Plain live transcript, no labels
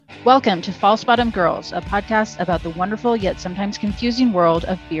Welcome to False Bottom Girls, a podcast about the wonderful yet sometimes confusing world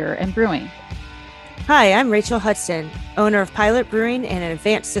of beer and brewing. Hi, I'm Rachel Hudson, owner of Pilot Brewing and an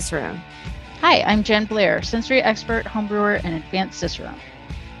advanced Cicerone. Hi, I'm Jen Blair, sensory expert, homebrewer, and advanced Cicerone.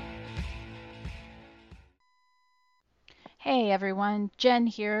 Hey everyone, Jen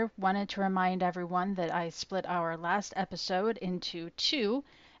here. Wanted to remind everyone that I split our last episode into 2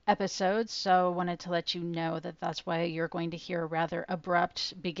 episodes, so wanted to let you know that that's why you're going to hear a rather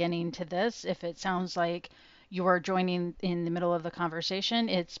abrupt beginning to this. If it sounds like you are joining in the middle of the conversation,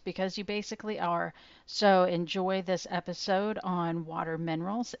 it's because you basically are. So enjoy this episode on water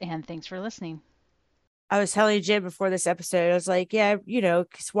minerals, and thanks for listening. I was telling Jen before this episode, I was like, yeah,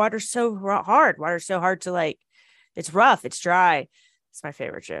 because water's so hard. Water's so hard to it's rough, it's dry. It's my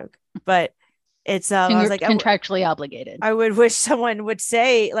favorite joke. But it's I was like contractually obligated. I would wish someone would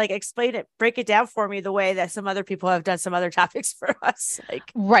say, explain it, break it down for me the way that some other people have done some other topics for us.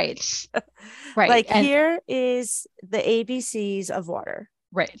 Right. And here is the ABCs of water.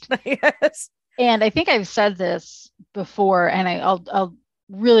 Right. Yes. And I think I've said this before, and I'll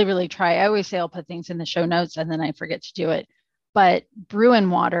really, really try. I always say I'll put things in the show notes and then I forget to do it. But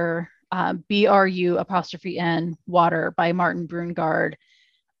Bruin Water, BRU' Water by Martin Brungard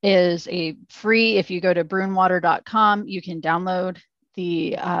is a free. If you go to bruinwater.com, you can download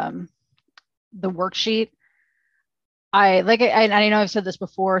the worksheet. I know I've said this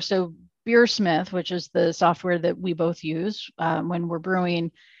before. So Beersmith, which is the software that we both use when we're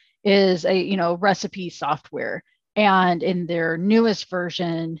brewing, is a recipe software. And in their newest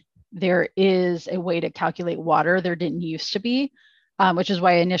version, there is a way to calculate water. There didn't used to be, which is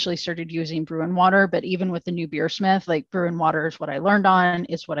why I initially started using Bruin Water. But even with the new Beersmith, Bruin Water is what I learned on,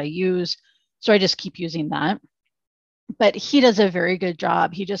 is what I use. So I just keep using that. But he does a very good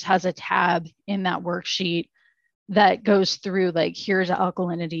job. He just has a tab in that worksheet that goes through here's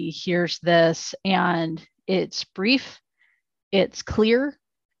alkalinity, here's this, and it's brief, it's clear,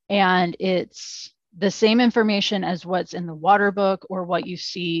 and it's the same information as what's in the water book or what you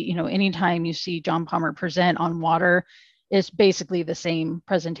see, anytime you see John Palmer present on water, is basically the same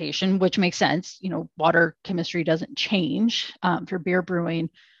presentation, which makes sense. Water chemistry doesn't change for beer brewing,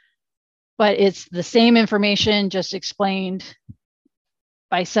 but it's the same information just explained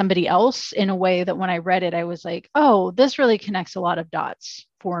by somebody else in a way that when I read it, I was like, oh, this really connects a lot of dots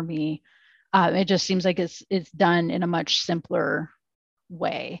for me. It just seems like it's done in a much simpler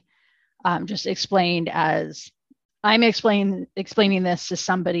way. Just explained as I'm explaining this to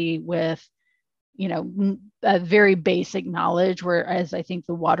somebody with, a very basic knowledge, whereas I think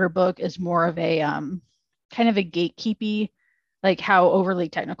the water book is more of a kind of a gatekeepy, how overly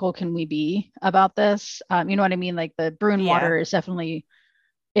technical can we be about this? You know what I mean? The Bruin Water is definitely,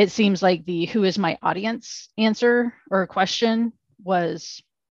 it seems like the who is my audience answer or question was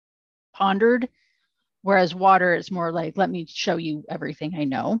pondered, whereas water is more let me show you everything I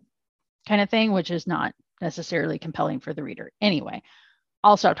know kind of thing, which is not necessarily compelling for the reader. Anyway,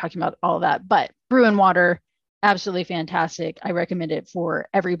 I'll stop talking about all of that, but Bruin Water, absolutely fantastic. I recommend it for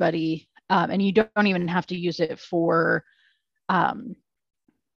everybody. And you don't even have to use it for,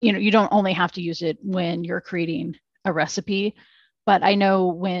 you don't only have to use it when you're creating a recipe. But I know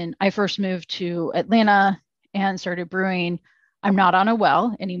when I first moved to Atlanta and started brewing, I'm not on a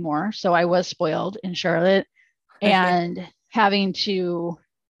well anymore. So I was spoiled in Charlotte and having to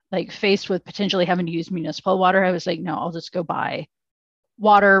faced with potentially having to use municipal water, I was like, no, I'll just go buy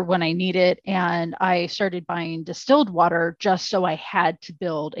water when I need it. And I started buying distilled water just so I had to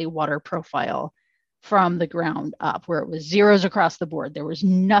build a water profile from the ground up where it was zeros across the board. There was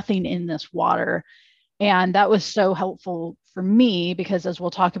nothing in this water. And that was so helpful for me because, as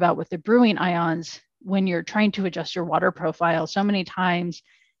we'll talk about with the brewing ions, when you're trying to adjust your water profile, so many times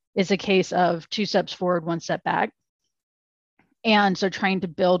it's a case of 2 steps forward, 1 step back. And so trying to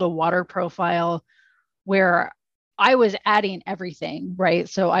build a water profile where I was adding everything, right?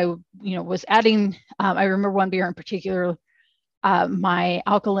 So I, was adding, I remember one beer in particular, my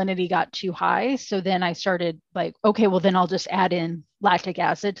alkalinity got too high. So then I started okay, well then I'll just add in lactic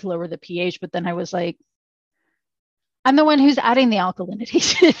acid to lower the pH. But then I was like, I'm the one who's adding the alkalinity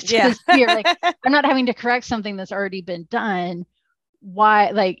to this beer. I'm not having to correct something that's already been done.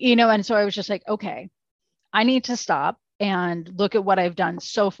 Why, and so I was just like, okay, I need to stop and look at what I've done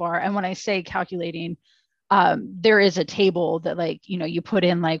so far. And when I say calculating, there is a table that you put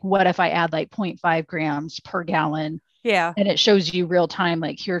in what if I add 0.5 grams per gallon? Yeah. And it shows you real time,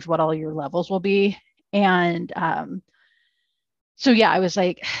 here's what all your levels will be. And so, yeah, I was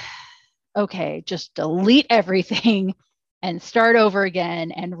like, okay, just delete everything and start over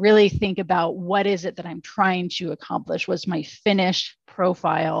again and really think about what is it that I'm trying to accomplish? What's my finished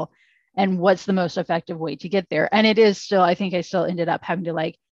profile? And what's the most effective way to get there? And it is still, I think I still ended up having to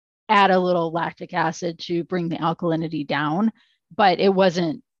like add a little lactic acid to bring the alkalinity down, but it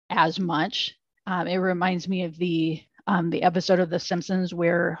wasn't as much. It reminds me of the episode of The Simpsons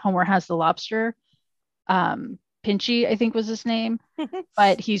where Homer has the lobster. Pinchy, I think was his name,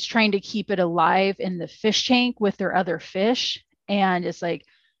 but he's trying to keep it alive in the fish tank with their other fish. And it's like,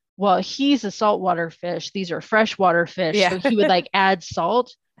 well, he's a saltwater fish. These are freshwater fish. Yeah. So he would like add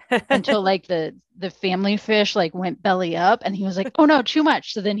salt until like the family fish like went belly up, and he was like, oh no, too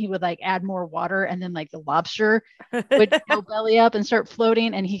much. So then he would like add more water, and then like the lobster would go belly up and start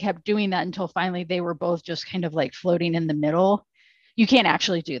floating. And he kept doing that until finally they were both just kind of like floating in the middle. You can't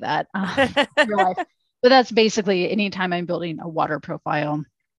actually do that in real life. But that's basically anytime I'm building a water profile,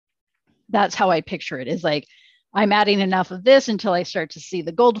 that's how I picture it, is like I'm adding enough of this until I start to see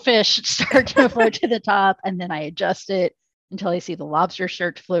the goldfish start to float to the top, and then I adjust it until I see the lobster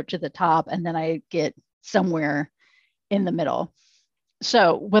start to float to the top, and then I get somewhere in the middle.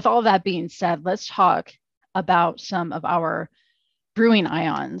 So with all that being said, let's talk about some of our brewing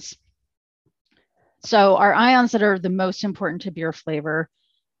ions. So our ions that are the most important to beer flavor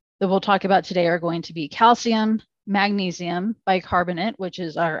that we'll talk about today are going to be calcium, magnesium, bicarbonate, which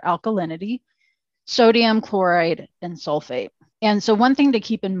is our alkalinity, sodium, chloride, and sulfate. And so one thing to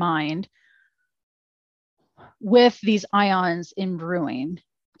keep in mind with these ions in brewing,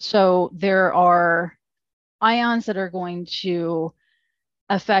 so there are ions that are going to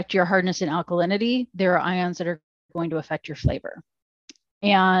affect your hardness and alkalinity. There are ions that are going to affect your flavor.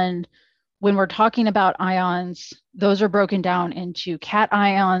 And when we're talking about ions, those are broken down into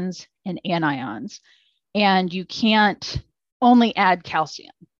cations and anions. And you can't only add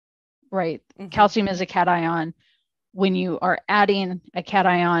calcium, right? Mm-hmm. Calcium is a cation. When you are adding a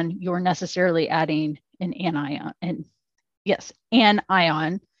cation, you're necessarily adding an anion, and yes, an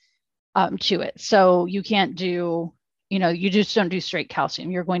ion to it. So you can't do, you just don't do straight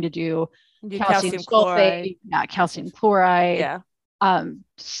calcium. You're going to do calcium sulfate, chloride. Yeah, calcium chloride. Yeah.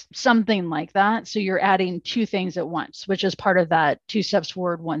 Something like that. So you're adding two things at once, which is part of that 2 steps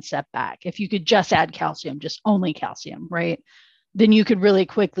forward, 1 step back. If you could just add calcium, just only calcium, right? Then you could really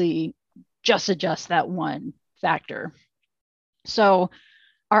quickly just adjust that one factor. So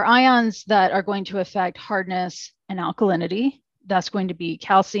our ions that are going to affect hardness and alkalinity, that's going to be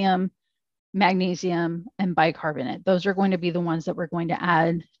calcium, magnesium, and bicarbonate. Those are going to be the ones that we're going to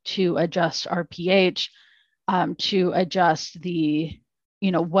add to adjust our pH, to adjust the,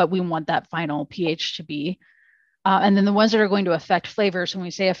 what we want that final pH to be. And then the ones that are going to affect flavor. So when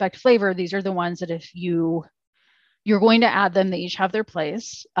we say affect flavor, these are the ones that if you're going to add them, they each have their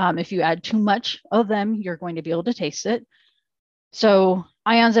place. If you add too much of them, you're going to be able to taste it. So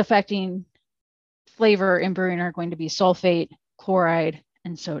ions affecting flavor in brewing are going to be sulfate, chloride,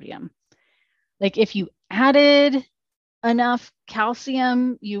 and sodium. Like if you added enough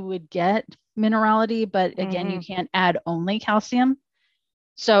calcium, you would get minerality, but again, you can't add only calcium.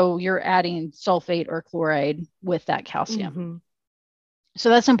 So you're adding sulfate or chloride with that calcium. So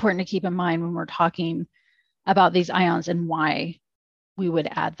that's important to keep in mind when we're talking about these ions and why we would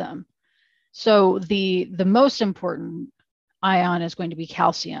add them. So the most important ion is going to be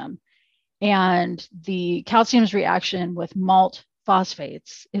calcium. And the calcium's reaction with malt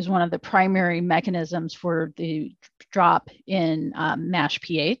phosphates is one of the primary mechanisms for the drop in mash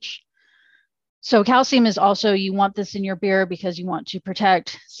pH. So calcium is also, you want this in your beer because you want to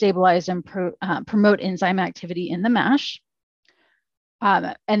protect, stabilize, and promote enzyme activity in the mash.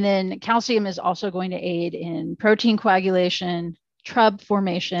 And then calcium is also going to aid in protein coagulation, trub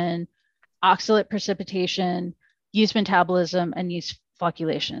formation, oxalate precipitation, yeast metabolism, and yeast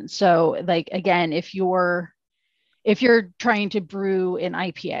flocculation. So like, again, if you're trying to brew an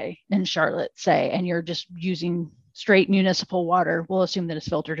IPA in Charlotte, say, and you're just using straight municipal water, we'll assume that it's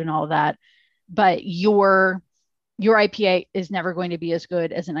filtered and all of that, but your IPA is never going to be as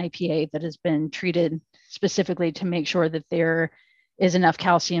good as an IPA that has been treated specifically to make sure that there is enough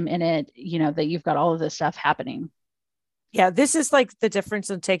calcium in it, that you've got all of this stuff happening. Yeah, this is like the difference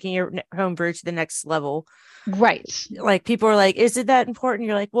in taking your home brew to the next level. Right. Like people are like, is it that important?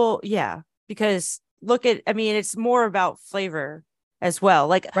 You're like, well, yeah, because it's more about flavor as well.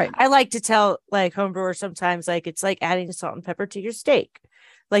 Like, right. I like to tell like homebrewers sometimes, like, it's like adding salt and pepper to your steak.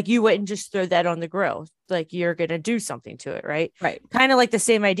 Like you wouldn't just throw that on the grill. Like you're going to do something to it. Right. Right. Kind of like the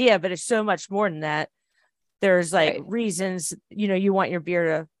same idea, but it's so much more than that. There's like reasons, you want your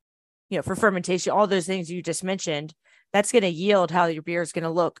beer to, for fermentation, all those things you just mentioned, that's going to yield how your beer is going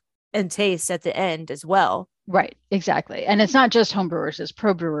to look and taste at the end as well. Right, exactly. And it's not just home brewers, it's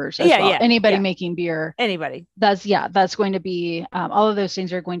pro brewers as Yeah, well. yeah, Anybody yeah. making beer, Anybody. that's going to be, all of those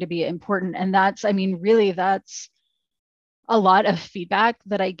things are going to be important. And that's, I mean, really, that's a lot of feedback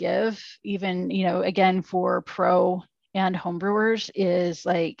that I give, even, again, for pro and home brewers is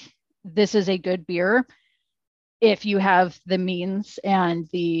like, this is a good beer if you have the means and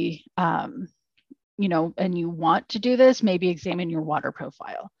and you want to do this, maybe examine your water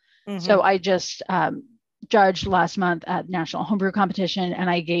profile. Mm-hmm. So I just judged last month at National Homebrew Competition, and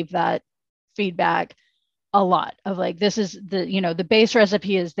I gave that feedback a lot of like, this is the base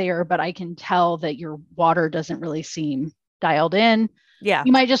recipe is there, but I can tell that your water doesn't really seem dialed in. Yeah.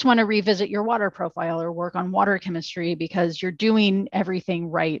 You might just want to revisit your water profile or work on water chemistry because you're doing everything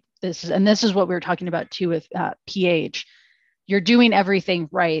right. This is what we were talking about too with pH. You're doing everything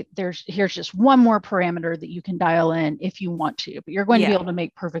right. Here's just one more parameter that you can dial in if you want to, but you're going to be able to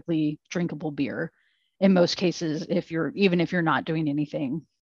make perfectly drinkable beer in most cases even if you're not doing anything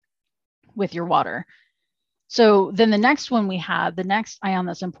with your water. So then the next ion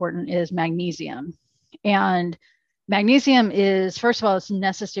that's important is magnesium. And magnesium is, first of all, it's a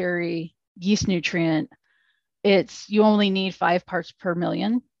necessary yeast nutrient. You only need 5 parts per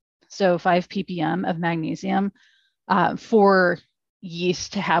million, so 5 ppm of magnesium for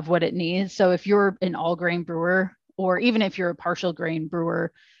yeast to have what it needs. So if you're an all grain brewer, or even if you're a partial grain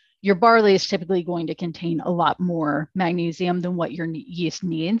brewer, your barley is typically going to contain a lot more magnesium than what your yeast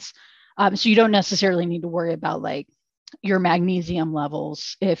needs. So you don't necessarily need to worry about like your magnesium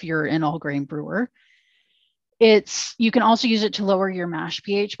levels if you're an all grain brewer. You can also use it to lower your mash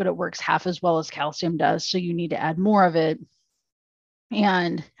pH, but it works half as well as calcium does. So you need to add more of it.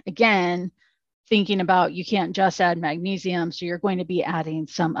 And again, thinking about, you can't just add magnesium. So you're going to be adding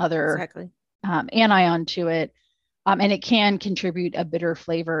some other anion to it. And it can contribute a bitter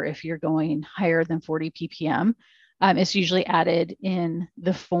flavor if you're going higher than 40 ppm. It's usually added in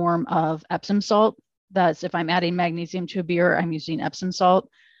the form of Epsom salt. That's if I'm adding magnesium to a beer, I'm using Epsom salt.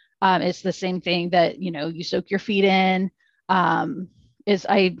 It's the same thing that, you soak your feet in.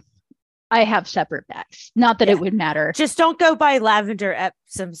 I have separate bags. Not that it would matter. Just don't go buy lavender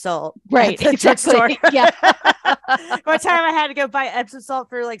Epsom salt. Right. Exactly. Yeah. One time I had to go buy Epsom salt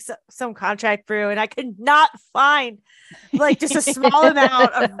for like some contract brew, and I could not find like just a small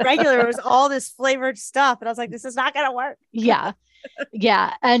amount of regular. It was all this flavored stuff. And I was like, this is not going to work. Yeah.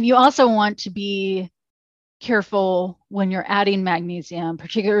 Yeah. And you also want to be careful when you're adding magnesium,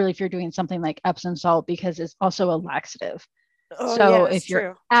 particularly if you're doing something like Epsom salt, because it's also a laxative. So if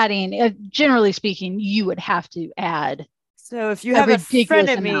you're adding, generally speaking, you would have to add. So if you have a friend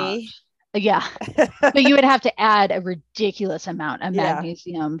of me, but you would have to add a ridiculous amount of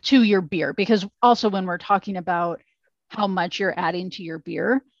magnesium to your beer, because also when we're talking about how much you're adding to your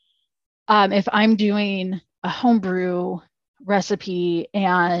beer, if I'm doing a homebrew recipe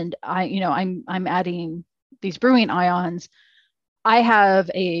and I'm adding these brewing ions, I have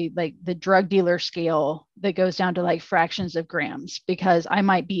the drug dealer scale that goes down to like fractions of grams, because I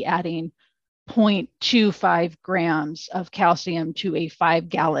might be adding 0.25 grams of calcium to a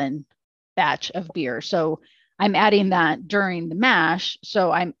 5-gallon batch of beer. So I'm adding that during the mash.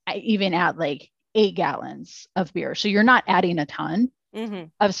 So I even add like 8 gallons of beer. So you're not adding a ton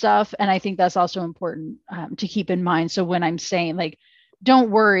of stuff. And I think that's also important to keep in mind. So when I'm saying like,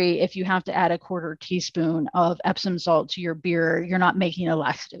 don't worry if you have to add a 1/4 teaspoon of Epsom salt to your beer, you're not making a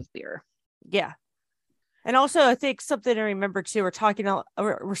laxative beer. Yeah. And also I think something to remember too,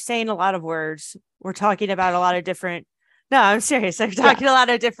 we're saying a lot of words. We're talking about a lot of different, no, I'm serious. I'm talking a lot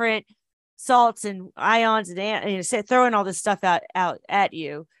of different salts and ions and throwing all this stuff out at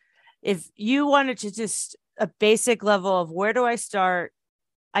you. If you wanted to just a basic level of where do I start?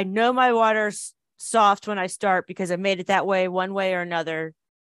 I know my water's soft when I start because I made it that way, one way or another.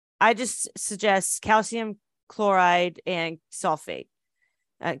 I just suggest calcium chloride and sulfate.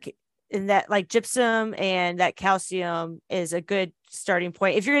 And that like gypsum and that calcium is a good starting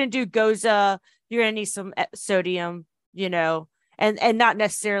point. If you're going to do Goza, you're going to need some sodium, and not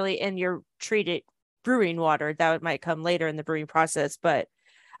necessarily in your treated brewing water. That might come later in the brewing process, but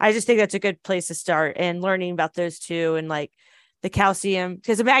I just think that's a good place to start, and learning about those two, and like the calcium,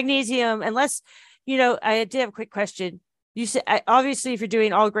 because the magnesium, unless, I did have a quick question. You said, obviously, if you're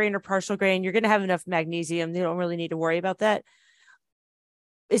doing all grain or partial grain, you're going to have enough magnesium. You don't really need to worry about that.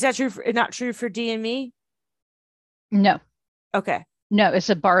 Is that true? Not true for DME? No. Okay. No, it's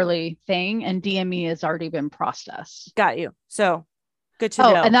a barley thing, and DME has already been processed. Got you. So good to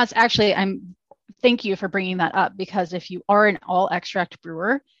know. And that's actually, thank you for bringing that up, because if you are an all extract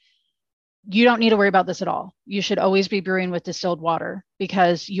brewer, you don't need to worry about this at all. You should always be brewing with distilled water,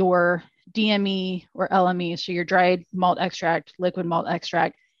 because your DME or LME, so your dried malt extract, liquid malt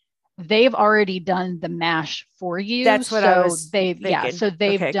extract, they've already done the mash for you. That's what I was thinking. So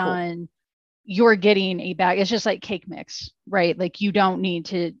they've okay, done, cool. You're getting a bag. It's just like cake mix, right? Like you don't need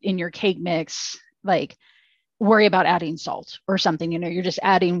to, in your cake mix, like worry about adding salt or something, you're just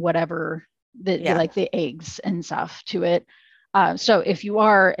adding whatever like the eggs and stuff to it. So if you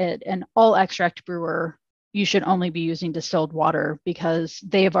are an all extract brewer, you should only be using distilled water because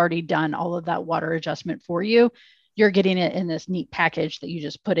they have already done all of that water adjustment for you. You're getting it in this neat package that you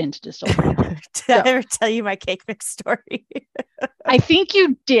just put into distilled water. Did I ever tell you my cake mix story? I think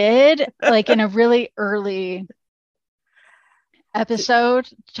you did, like in a really early episode.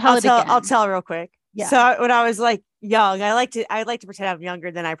 I'll tell real quick. Yeah. So when I was like young, I like to pretend I'm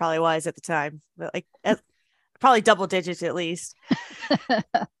younger than I probably was at the time, but like probably double digits at least.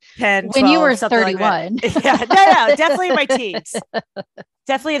 10, when 12, you were 31. Like yeah, no, definitely in my teens.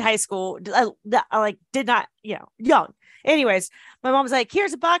 Definitely in high school. I like did not, young. Anyways, my mom's like,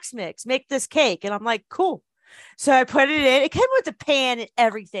 here's a box mix, make this cake. And I'm like, cool. So I put it in. It came with the pan and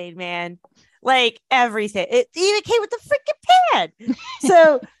everything, man. Like everything. It even came with the freaking pan.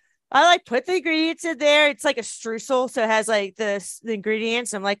 So I like put the ingredients in there. It's like a streusel. So it has like the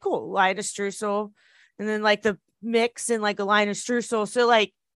ingredients. I'm like, cool, line of streusel. And then like the mix and like a line of streusel. So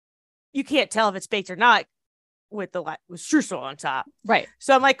like you can't tell if it's baked or not with streusel on top. Right.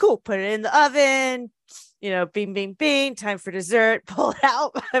 So I'm like, cool, put it in the oven, bing, bing, bing, time for dessert, pull it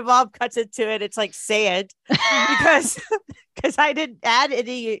out. My mom cuts into it. It's like sand because I didn't add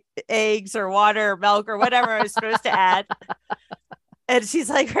any eggs or water or milk or whatever I was supposed to add. And she's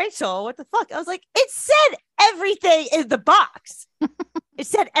like, Rachel, what the fuck? I was like, it said everything in the box. It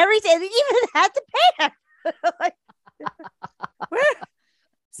said everything. It even had the pan. Like,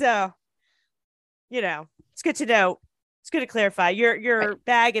 so, it's good to know. It's good to clarify. Your right.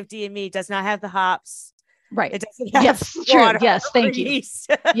 bag of DME does not have the hops. Right. It doesn't have water. True. Yes. Thank you.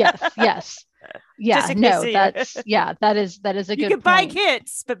 Yeast. Yes. Yeah. No, that is a good point. You can buy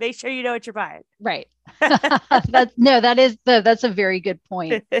kits, but make sure you know what you're buying. Right. That's a very good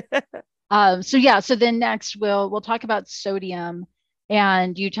point. So then next we'll talk about sodium.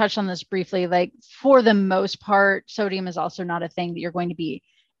 And you touched on this briefly, like for the most part, sodium is also not a thing that you're going to be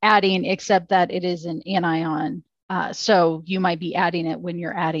adding, except that it is an anion. So you might be adding it when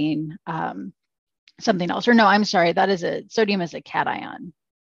you're adding something else. Or no, I'm sorry, sodium is a cation,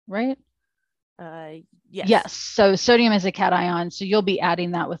 right? Yes. Yes. So sodium is a cation. So you'll be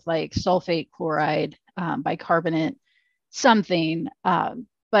adding that with like sulfate, chloride, bicarbonate, something.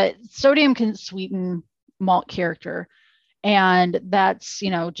 But sodium can sweeten malt character. And that's,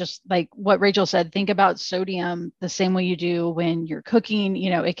 just like what Rachel said, think about sodium the same way you do when you're cooking.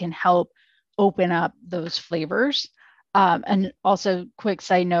 It can help open up those flavors. And also, quick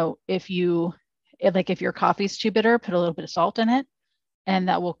side note, if your coffee's too bitter, put a little bit of salt in it, and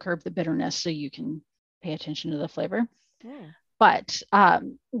that will curb the bitterness so you can pay attention to the flavor. Yeah. But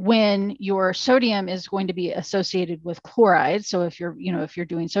when your sodium is going to be associated with chloride, so if you're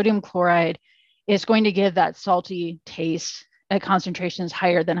doing sodium chloride, it's going to give that salty taste at concentrations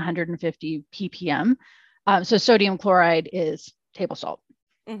higher than 150 ppm. So sodium chloride is table salt.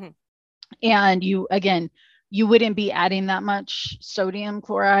 Mm-hmm. And you wouldn't be adding that much sodium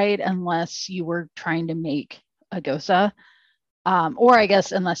chloride unless you were trying to make a gose, or I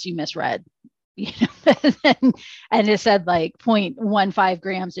guess unless you misread. And it said like 0.15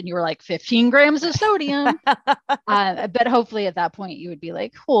 grams and you were like 15 grams of sodium. But hopefully at that point you would be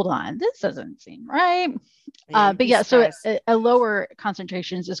like, hold on, this doesn't seem right. But yeah, so a lower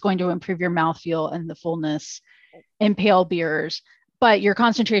concentrations is going to improve your mouthfeel and the fullness in pale beers. But your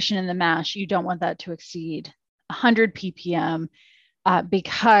concentration in the mash, you don't want that to exceed 100 ppm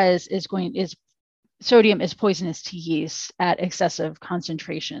because sodium is poisonous to yeast at excessive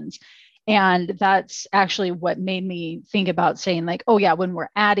concentrations. And that's actually what made me think about saying like, oh yeah, when we're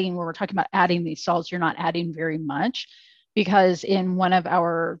talking about adding these salts, you're not adding very much, because in one of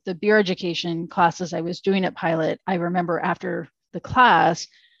the beer education classes I was doing at Pilot, I remember after the class,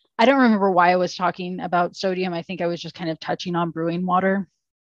 I don't remember why I was talking about sodium. I think I was just kind of touching on brewing water.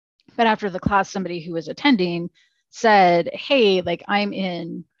 But after the class, somebody who was attending said, hey, like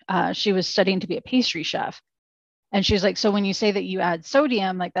she was studying to be a pastry chef. And she's like, so when you say that you add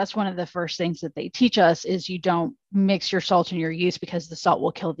sodium, like that's one of the first things that they teach us is you don't mix your salt and your yeast because the salt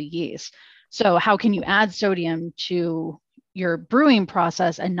will kill the yeast. So how can you add sodium to your brewing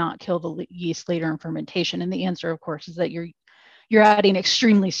process and not kill the yeast later in fermentation? And the answer, of course, is that you're adding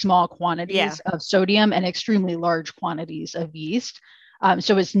extremely small quantities of sodium and extremely large quantities of yeast.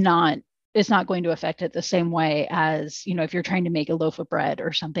 So it's not it's not going to affect it the same way as, if you're trying to make a loaf of bread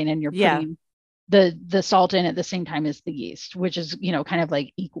or something and you're Yeah. putting the salt in at the same time as the yeast, which is, kind of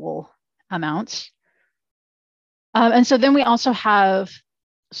like equal amounts. And so then we also have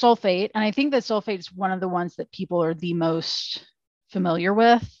sulfate. And I think that sulfate is one of the ones that people are the most familiar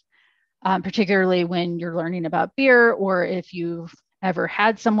with, particularly when you're learning about beer, or if you've ever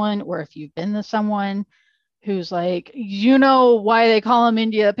had someone, or if you've been to someone who's like, why they call them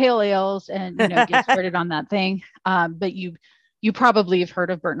India Pale Ales, and, get started on that thing. But you probably have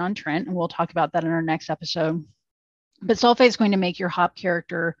heard of Burton-on-Trent, and we'll talk about that in our next episode. But sulfate is going to make your hop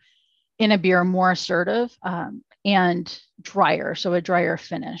character in a beer more assertive and drier, so a drier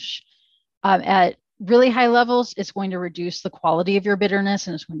finish. At really high levels, it's going to reduce the quality of your bitterness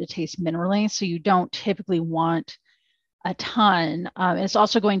and it's going to taste minerally. So you don't typically want a ton. It's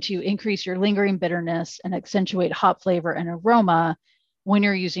also going to increase your lingering bitterness and accentuate hop flavor and aroma when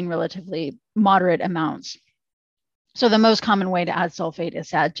you're using relatively moderate amounts. So the most common way to add sulfate is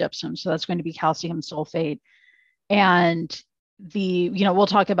to add gypsum. So that's going to be calcium sulfate. And we'll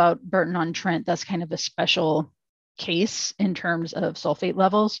talk about Burton-on-Trent. That's kind of a special case in terms of sulfate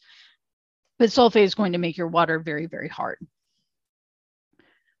levels. But sulfate is going to make your water very, very hard,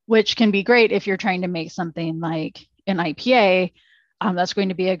 which can be great if you're trying to make something like an IPA. That's going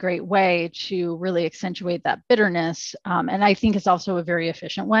to be a great way to really accentuate that bitterness. And I think it's also a very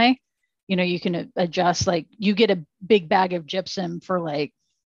efficient way. You can adjust, like you get a big bag of gypsum for like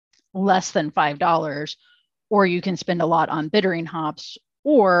less than $5, or you can spend a lot on bittering hops,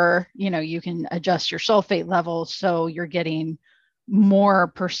 or, you can adjust your sulfate level so you're getting more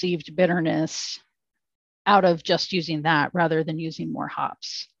perceived bitterness out of just using that rather than using more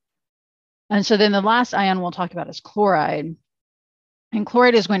hops. And so then the last ion we'll talk about is chloride. And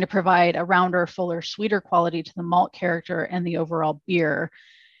chloride is going to provide a rounder, fuller, sweeter quality to the malt character and the overall beer.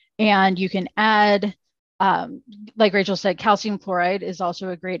 And you can add, like Rachel said, calcium chloride is also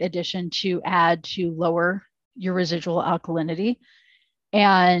a great addition to add to lower your residual alkalinity.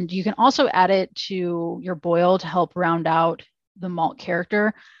 And you can also add it to your boil to help round out the malt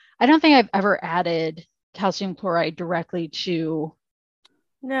character. I don't think I've ever added calcium chloride directly to.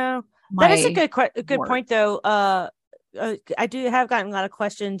 No, that is a good point though. I do have gotten a lot of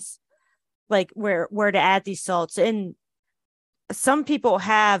questions like where to add these salts, and some people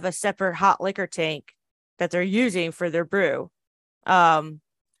have a separate hot liquor tank that they're using for their brew, and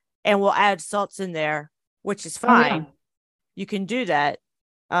will add salts in there, which is fine. Oh, yeah. You can do that.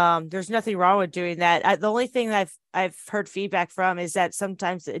 There's nothing wrong with doing that. The only thing that I've heard feedback from is that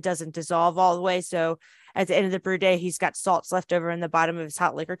sometimes it doesn't dissolve all the way. So at the end of the brew day, he's got salts left over in the bottom of his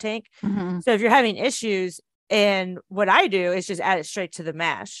hot liquor tank. Mm-hmm. So if you're having issues, and what I do is just add it straight to the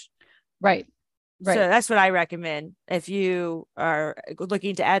mash. Right. So that's what I recommend. If you are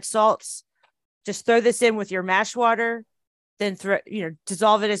looking to add salts, just throw this in with your mash water, then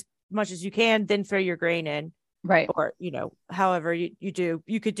dissolve it as much as you can, then throw your grain in. Right. Or, however you do.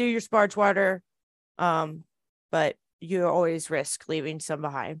 You could do your sparge water, but you always risk leaving some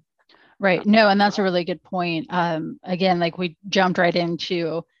behind. Right. No, and that's a really good point. Again, like we jumped right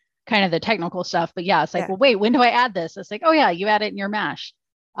into kind of the technical stuff, but yeah, it's like, well, wait, when do I add this? It's like, oh yeah, you add it in your mash.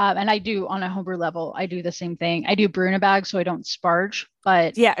 And I do on a homebrew level, I do the same thing. I do brew in a bag, so I don't sparge,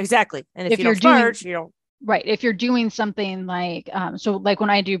 but yeah, exactly. And if you don't sparge, you don't. Right. If you're doing something like, so like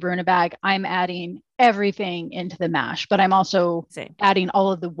when I do brew in a bag, I'm adding everything into the mash, but I'm also adding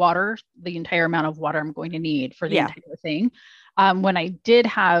all of the water, the entire amount of water I'm going to need for the entire thing. When I did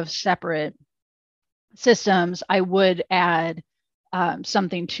have separate systems, I would add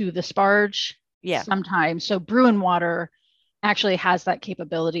something to the sparge sometimes. So brew in water actually has that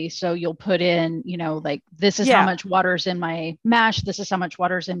capability. So you'll put in, like this is how much water's in my mash. This is how much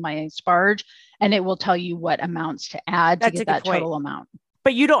water's in my sparge. And it will tell you what amounts to add to get that total amount.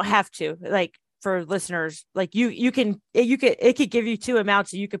 But you don't have to, like for listeners, like it could give you two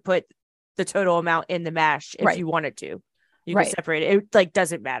amounts. And you could put the total amount in the mash if you wanted to. You can separate it. It like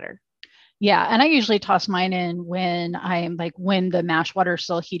doesn't matter. Yeah. And I usually toss mine in when the mash water is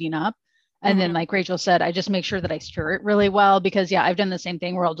still heating up. And then like Rachel said, I just make sure that I stir it really well because I've done the same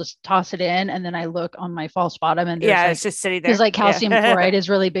thing where I'll just toss it in and then I look on my false bottom and it's just sitting there. Because like calcium chloride is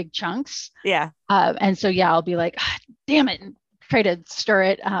really big chunks. Yeah. And so I'll be like, damn it, and try to stir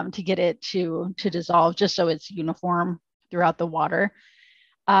it to get it to dissolve just so it's uniform throughout the water.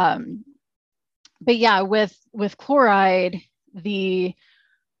 But with chloride, I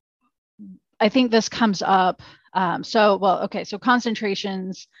think this comes up. So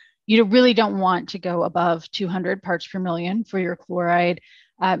concentrations. You really don't want to go above 200 parts per million for your chloride.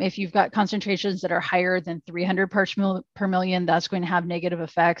 If you've got concentrations that are higher than 300 parts per million, that's going to have negative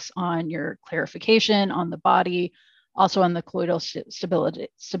effects on your clarification, on the body, also on the colloidal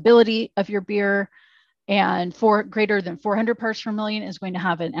stability of your beer. And for greater than 400 parts per million is going to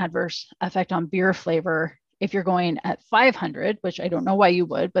have an adverse effect on beer flavor. If you're going at 500, which I don't know why you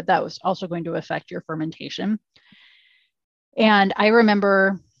would, but that was also going to affect your fermentation. And I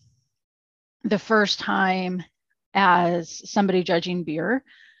remember the first time as somebody judging beer,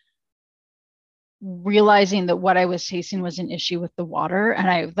 realizing that what I was tasting was an issue with the water.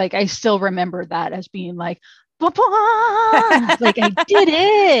 And I still remember that as being like, like I did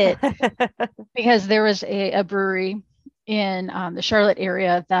it. Because there was a brewery in the Charlotte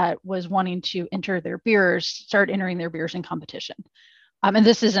area that was wanting to start entering their beers in competition. And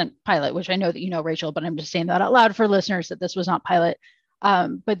this isn't Pilot, which I know that you know, Rachel, but I'm just saying that out loud for listeners that this was not Pilot.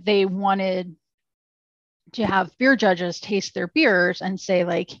 But they wanted to have beer judges taste their beers and say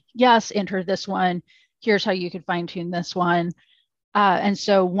like, yes, enter this one. Here's how you could fine tune this one. And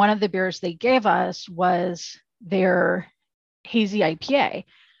so one of the beers they gave us was their hazy IPA.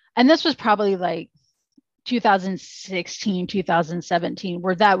 And this was probably like 2016, 2017,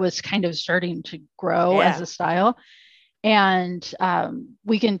 where that was kind of starting to grow as a style. And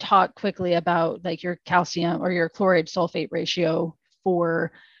we can talk quickly about like your calcium or your chloride sulfate ratio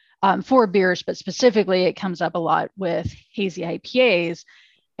for beers, but specifically it comes up a lot with hazy IPAs.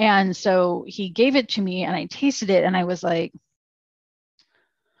 And so he gave it to me and I tasted it and I was like,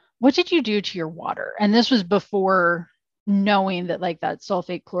 what did you do to your water? And this was before knowing that like that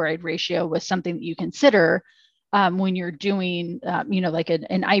sulfate chloride ratio was something that you consider when you're doing, like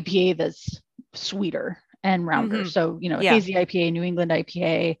an IPA that's sweeter and rounder. Mm-hmm. So, hazy IPA, New England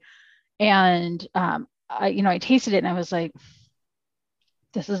IPA. And, I tasted it and I was like,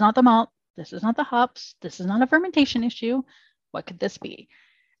 this is not the malt. This is not the hops. This is not a fermentation issue. What could this be?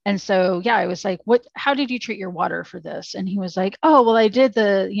 And so, I was like, how did you treat your water for this? And he was like, oh, well, I did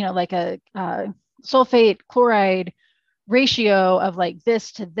like a sulfate chloride ratio of like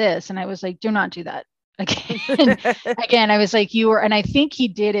this to this. And I was like, do not do that again. I was like, and I think he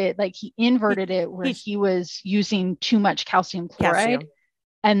did it, like he inverted it where he was using too much calcium chloride.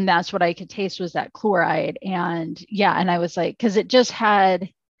 And that's what I could taste was that chloride. And and I was like, because it just had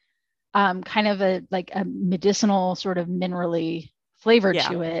kind of a medicinal sort of minerally flavor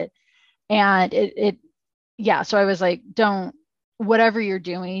to it. And so I was like, whatever you're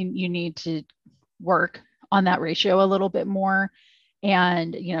doing, you need to work on that ratio a little bit more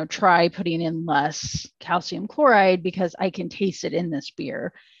and, try putting in less calcium chloride because I can taste it in this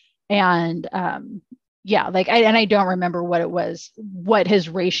beer. And, I don't remember what his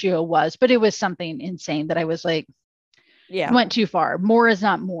ratio was, but it was something insane that I was like, went too far. More is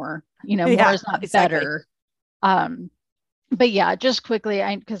not more, more is not better. But just quickly,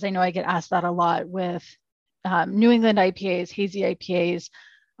 because I know I get asked that a lot with New England IPAs, hazy IPAs,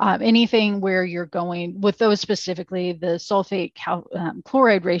 anything where you're going with those specifically, the sulfate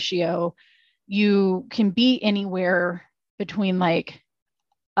chloride ratio, you can be anywhere between like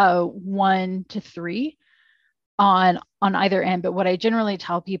 1 to 3 on either end. But what I generally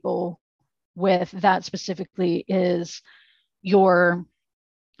tell people with that specifically is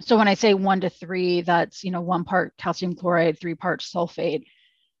so when I say 1 to 3, that's 1 part calcium chloride, 3 parts sulfate.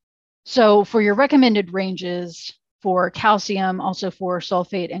 So for your recommended ranges for calcium, also for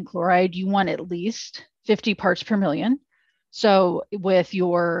sulfate and chloride, you want at least 50 parts per million. So when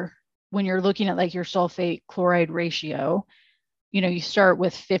you're looking at like your sulfate chloride ratio, you start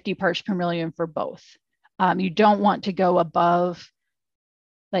with 50 parts per million for both. You don't want to go above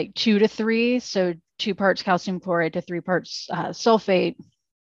like 2 to 3. So 2 parts calcium chloride to 3 parts sulfate.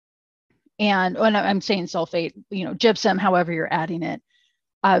 And when I'm saying sulfate, gypsum, however you're adding it.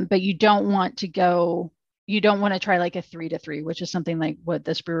 But you don't want to try like a 3 to 3, which is something like what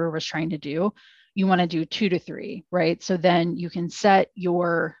this brewer was trying to do. You want to do 2 to 3, right? So then you can set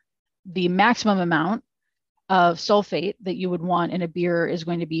the maximum amount of sulfate that you would want in a beer is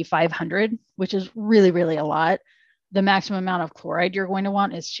going to be 500, which is really, really a lot. The maximum amount of chloride you're going to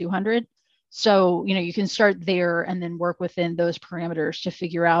want is 200. So, you can start there and then work within those parameters to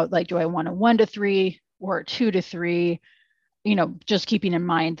figure out like, do I want a 1 to 3 or a 2 to 3? Just keeping in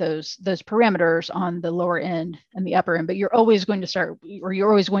mind those parameters on the lower end and the upper end, but you're always going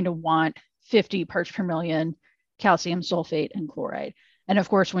to want 50 parts per million calcium, sulfate, and chloride. And of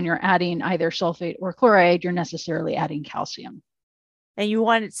course, when you're adding either sulfate or chloride, you're necessarily adding calcium. And you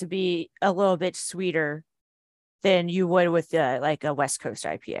want it to be a little bit sweeter than you would with like a West Coast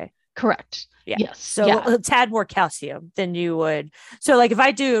IPA. Correct. Yeah. Yes. So a tad more calcium than you would. So like if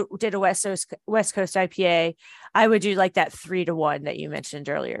I did a West Coast IPA, I would do like that 3-to-1 that you mentioned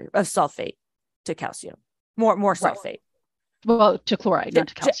earlier of sulfate to calcium. More sulfate. Right. Well, to chloride, not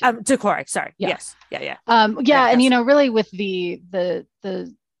to calcium. To chloride. Sorry. Yeah. Yes. Yeah. Yeah. And, really with the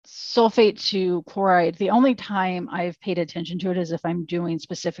sulfate to chloride, the only time I've paid attention to it is if I'm doing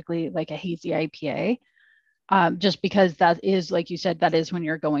specifically like a hazy IPA. Just because that is, like you said, that is when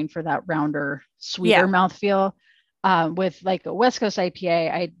you're going for that rounder, sweeter mouthfeel. With like a West Coast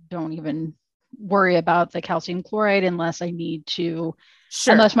IPA, I don't even worry about the calcium chloride unless I need to.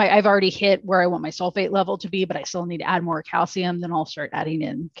 Sure. Unless I've already hit where I want my sulfate level to be, but I still need to add more calcium, then I'll start adding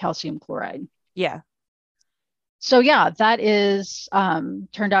in calcium chloride. Yeah. So yeah, that is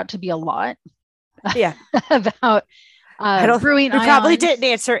turned out to be a lot. Yeah. About brewing. We probably didn't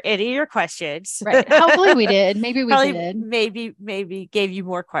answer any of your questions. Right. Hopefully we did. Maybe we did. Maybe gave you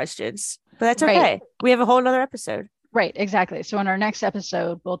more questions, but that's okay. Right. We have a whole nother episode. Right. Exactly. So in our next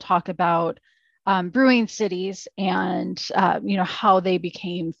episode, we'll talk about brewing cities and, how they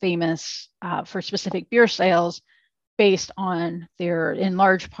became famous for specific beer styles based on in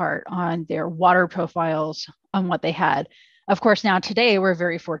large part on their water profiles on what they had. Of course, now today we're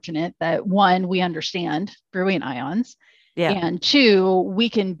very fortunate that 1, we understand brewing ions. Yeah. And 2, we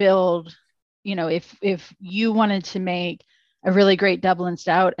can build, if you wanted to make a really great Dublin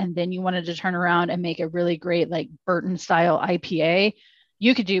stout and then you wanted to turn around and make a really great like Burton style IPA,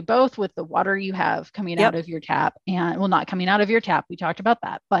 you could do both with the water you have coming out of your tap and not coming out of your tap. We talked about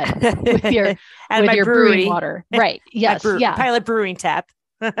that, but with your brewing water. Right. Yes. Pilot brewing tap.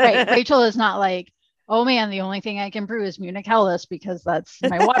 Right. Rachel is not like, oh man, the only thing I can brew is Munich Helles because that's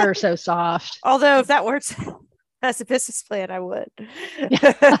my water so soft. Although if that works as a business plan, I would.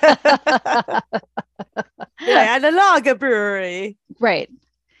 And a lager brewery. Right.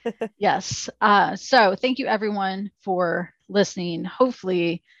 Yes. So thank you everyone for listening.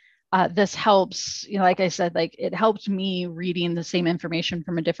 Hopefully this helps. Like I said, like it helped me reading the same information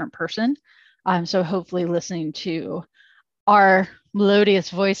from a different person. So hopefully listening to our melodious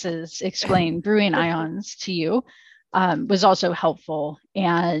voices explain brewing ions to you was also helpful.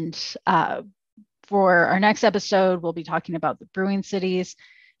 And for our next episode, we'll be talking about the brewing cities.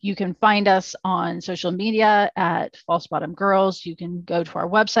 You can find us on social media at False Bottom Girls. You can go to our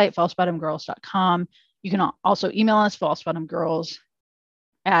website, falsebottomgirls.com. You can also email us,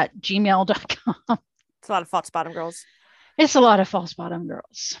 falsebottomgirls@gmail.com. It's a lot of False Bottom Girls. It's a lot of False Bottom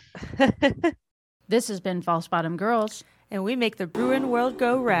Girls. This has been False Bottom Girls. And we make the brewing world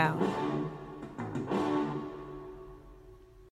go round.